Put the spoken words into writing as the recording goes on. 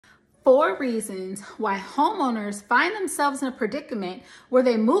4 reasons why homeowners find themselves in a predicament where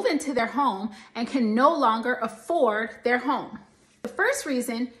they move into their home and can no longer afford their home. The first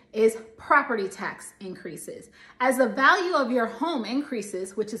reason is property tax increases. As the value of your home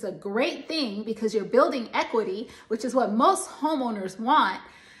increases, which is a great thing because you're building equity, which is what most homeowners want,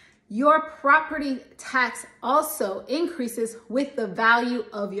 your property tax also increases with the value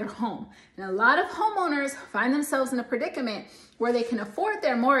of your home. And a lot of homeowners find themselves in a predicament where they can afford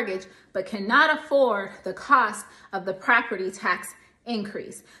their mortgage, but cannot afford the cost of the property tax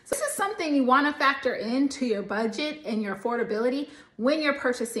increase. So this is something you want to factor into your budget and your affordability when you're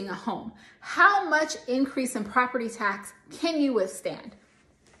purchasing a home. How much increase in property tax can you withstand?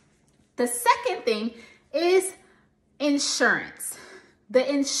 The second thing is insurance. The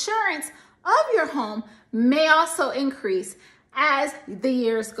insurance of your home may also increase as the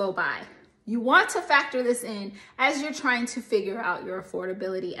years go by. You want to factor this in as you're trying to figure out your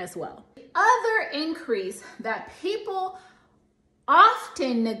affordability as well. The other increase that people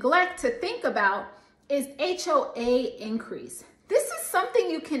often neglect to think about is HOA increase. This is something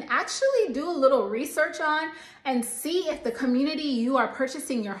you can actually do a little research on and see if the community you are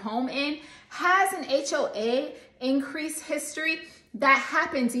purchasing your home in has an HOA increase history that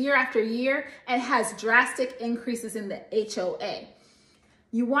happens year after year and has drastic increases in the HOA.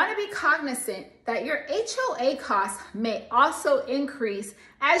 You want to be cognizant that your HOA costs may also increase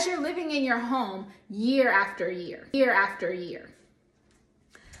as you're living in your home year after year, year after year.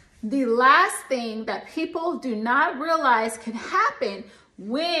 The last thing that people do not realize can happen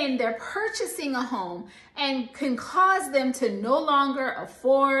when they're purchasing a home and can cause them to no longer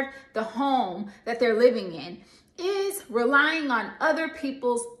afford the home that they're living in is relying on other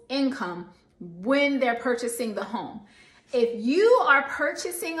people's income when they're purchasing the home. If you are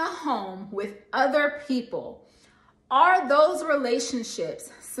purchasing a home with other people, are those relationships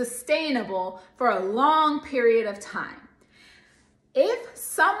sustainable for a long period of time? If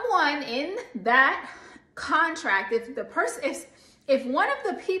someone in that contract, if one of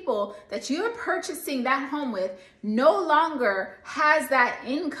the people that you're purchasing that home with no longer has that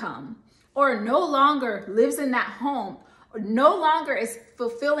income, or no longer lives in that home, or no longer is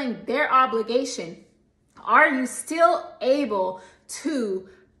fulfilling their obligation, are you still able to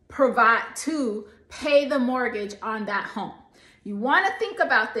pay the mortgage on that home? You want to think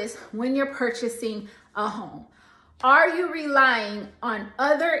about this when you're purchasing a home. Are you relying on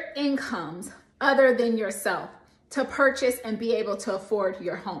other incomes other than yourself to purchase and be able to afford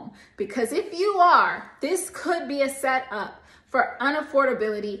your home? Because if you are, this could be a setup for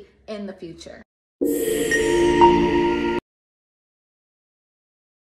unaffordability in the future.